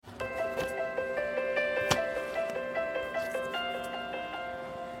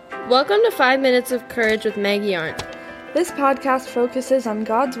Welcome to 5 Minutes of Courage with Maggie Arndt. This podcast focuses on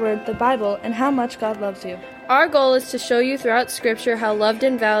God's Word, the Bible, and how much God loves you. Our goal is to show you throughout Scripture how loved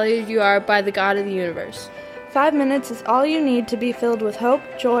and valued you are by the God of the universe. 5 minutes is all you need to be filled with hope,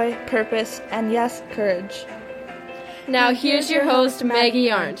 joy, purpose, and yes, courage. Now here's your host,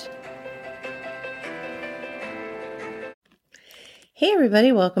 Maggie Arndt. Hey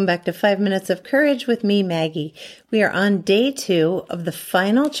everybody, welcome back to 5 Minutes of Courage with me, Maggie. We are on day 2 of the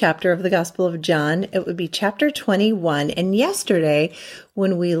final chapter of the Gospel of John. It would be chapter 21. And yesterday,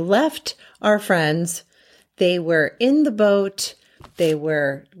 when we left our friends, they were in the boat. They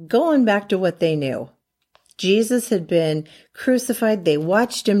were going back to what they knew. Jesus had been crucified. They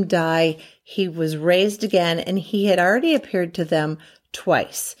watched him die. He was raised again, and he had already appeared to them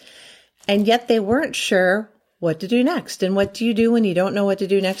twice. And yet they weren't sure what to do next. And what do you do when you don't know what to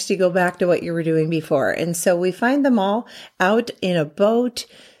do next? You go back to what you were doing before. And so we find them all out in a boat,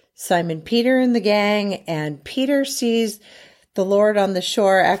 Simon Peter and the gang, and Peter sees the Lord on the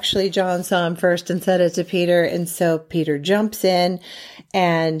shore. Actually, John saw him first and said it to Peter. And so Peter jumps in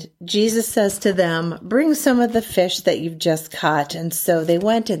and Jesus says to them, bring some of the fish that you've just caught. And so they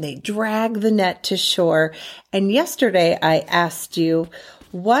went and they dragged the net to shore. And yesterday I asked you,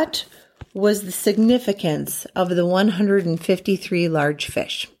 what was the significance of the 153 large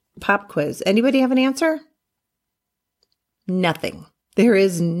fish? Pop quiz. Anybody have an answer? Nothing. There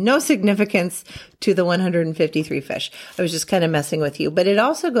is no significance to the 153 fish. I was just kind of messing with you. But it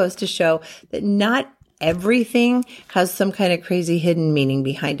also goes to show that not everything has some kind of crazy hidden meaning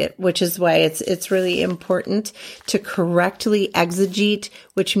behind it, which is why it's really important to correctly exegete,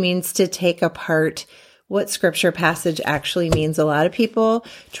 which means to take apart what scripture passage actually means. A lot of people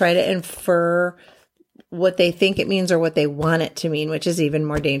try to infer what they think it means or what they want it to mean, which is even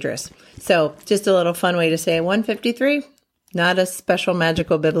more dangerous. So just a little fun way to say 153, not a special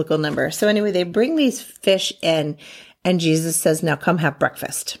magical biblical number. So anyway, they bring these fish in and Jesus says, now come have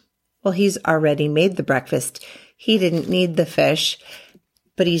breakfast. Well, he's already made the breakfast. He didn't need the fish,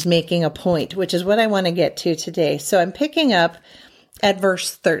 but he's making a point, which is what I want to get to today. So I'm picking up at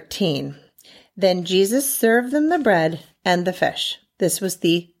verse 13. Then Jesus served them the bread and the fish. This was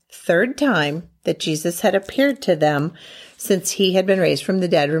the third time that Jesus had appeared to them since he had been raised from the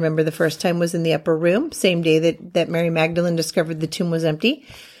dead. Remember, the first time was in the upper room, same day that Mary Magdalene discovered the tomb was empty.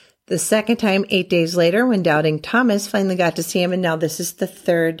 The second time, 8 days later, when doubting Thomas finally got to see him. And now this is the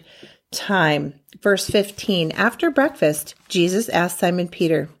third time. Verse 15, after breakfast, Jesus asked Simon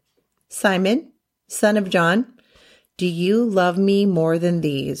Peter, Simon, son of John, do you love me more than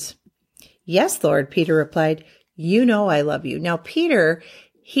these? Yes, Lord, Peter replied, you know I love you. Now, Peter,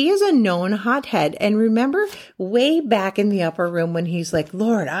 he is a known hothead. And remember way back in the upper room when he's like,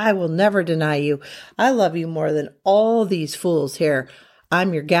 Lord, I will never deny you. I love you more than all these fools here.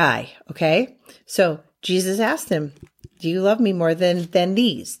 I'm your guy. Okay. So Jesus asked him, do you love me more than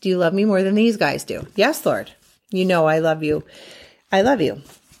these? Do you love me more than these guys do? Yes, Lord. You know I love you. I love you.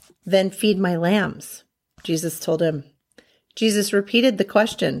 Then feed my lambs, Jesus told him. Jesus repeated the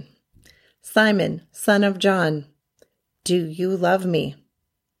question. Simon, son of John, do you love me?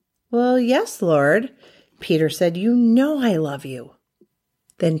 Well, yes, Lord, Peter said, you know I love you.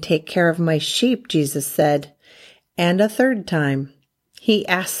 Then take care of my sheep, Jesus said. And a third time, he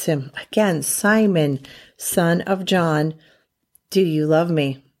asked him again, Simon, son of John, do you love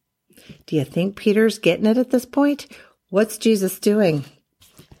me? Do you think Peter's getting it at this point? What's Jesus doing?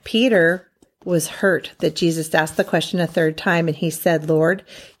 Peter was hurt that Jesus asked the question a third time, and he said, Lord,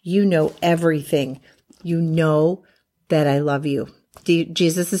 you know everything. You know that I love you.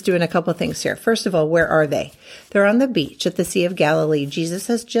 Jesus is doing a couple things here. First of all, where are they? They're on the beach at the Sea of Galilee. Jesus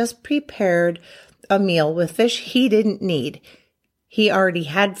has just prepared a meal with fish he didn't need. He already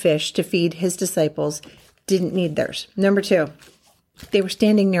had fish to feed his disciples, didn't need theirs. Number 2, they were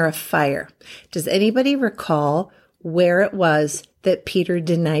standing near a fire. Does anybody recall where it was that Peter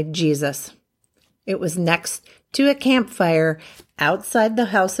denied Jesus? It was next to a campfire outside the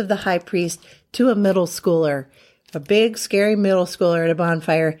house of the high priest to a middle schooler, a big, scary middle schooler at a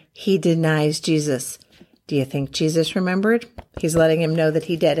bonfire. He denies Jesus. Do you think Jesus remembered? He's letting him know that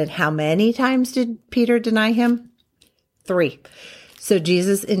he did. And how many times did Peter deny him? 3. So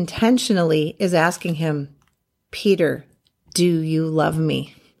Jesus intentionally is asking him, Peter, do you love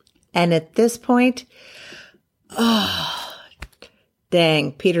me? And at this point,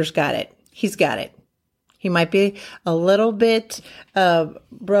 dang, Peter's got it. He's got it. He might be a little bit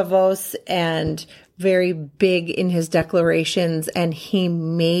bravos and very big in his declarations, and he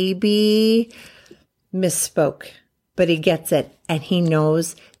maybe misspoke, but he gets it, and he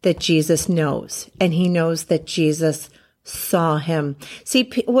knows that Jesus knows, and he knows that Jesus saw him. See,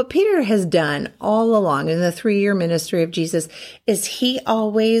 what Peter has done all along in the 3-year ministry of Jesus is he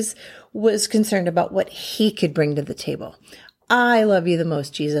always was concerned about what he could bring to the table. I love you the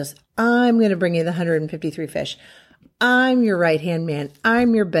most, Jesus. I'm going to bring you the 153 fish. I'm your right-hand man.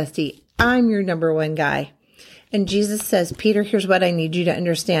 I'm your bestie. I'm your number one guy. And Jesus says, Peter, here's what I need you to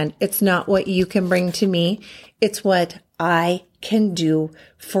understand. It's not what you can bring to me. It's what I can do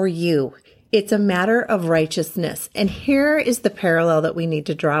for you. It's a matter of righteousness. And here is the parallel that we need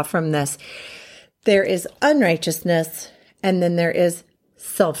to draw from this. There is unrighteousness, and then there is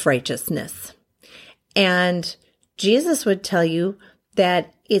self-righteousness. And Jesus would tell you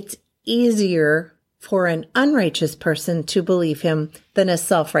that it's easier for an unrighteous person to believe him than a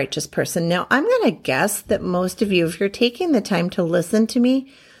self-righteous person. Now, I'm going to guess that most of you, if you're taking the time to listen to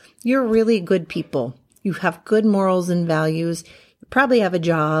me, you're really good people. You have good morals and values. You probably have a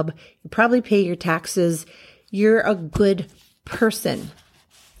job. You probably pay your taxes. You're a good person.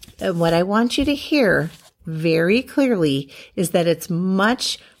 And what I want you to hear very clearly is that it's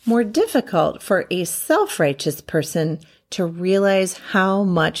much more difficult for a self-righteous person to realize how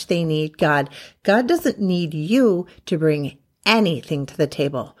much they need God. God doesn't need you to bring anything to the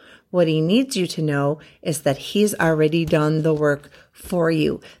table. What he needs you to know is that he's already done the work for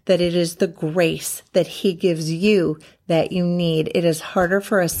you, that it is the grace that he gives you that you need. It is harder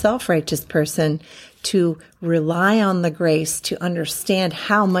for a self-righteous person to rely on the grace to understand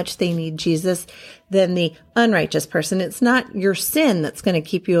how much they need Jesus than the unrighteous person. It's not your sin that's going to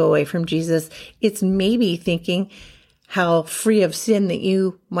keep you away from Jesus. It's maybe thinking how free of sin that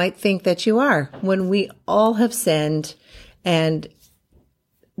you might think that you are, when we all have sinned and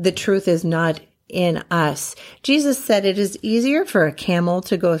the truth is not in us. Jesus said it is easier for a camel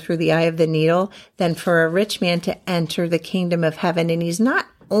to go through the eye of the needle than for a rich man to enter the kingdom of heaven. And he's not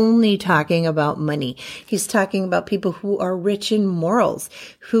only talking about money. He's talking about people who are rich in morals,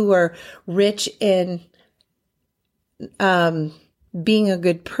 who are rich in being a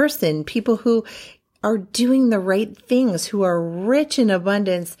good person, people who are doing the right things, who are rich in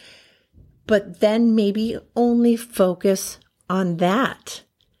abundance, but then maybe only focus on that.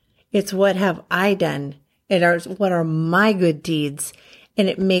 It's what have I done? What are my good deeds? And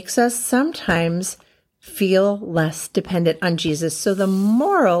it makes us sometimes feel less dependent on Jesus. So the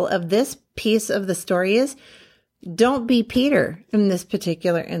moral of this piece of the story is, don't be Peter in this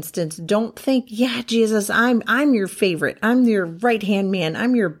particular instance. Don't think, yeah, Jesus, I'm your favorite. I'm your right-hand man.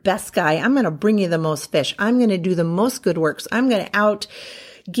 I'm your best guy. I'm going to bring you the most fish. I'm going to do the most good works. I'm going to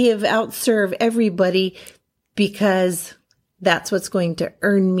outserve everybody because that's what's going to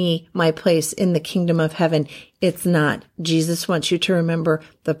earn me my place in the kingdom of heaven. It's not. Jesus wants you to remember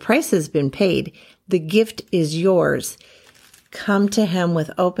the price has been paid. The gift is yours. Come to him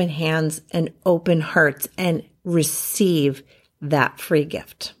with open hands and open hearts and receive that free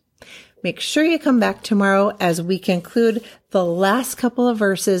gift. Make sure you come back tomorrow as we conclude the last couple of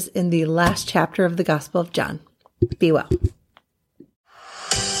verses in the last chapter of the Gospel of John. Be well.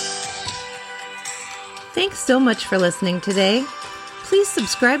 Thanks so much for listening today. Please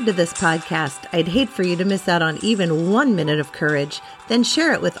subscribe to this podcast. I'd hate for you to miss out on even 1 minute of courage. Then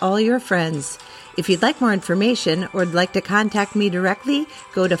share it with all your friends. If you'd like more information or would like to contact me directly,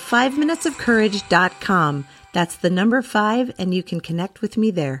 go to 5minutesofcourage.com. That's the number 5, and you can connect with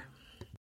me there.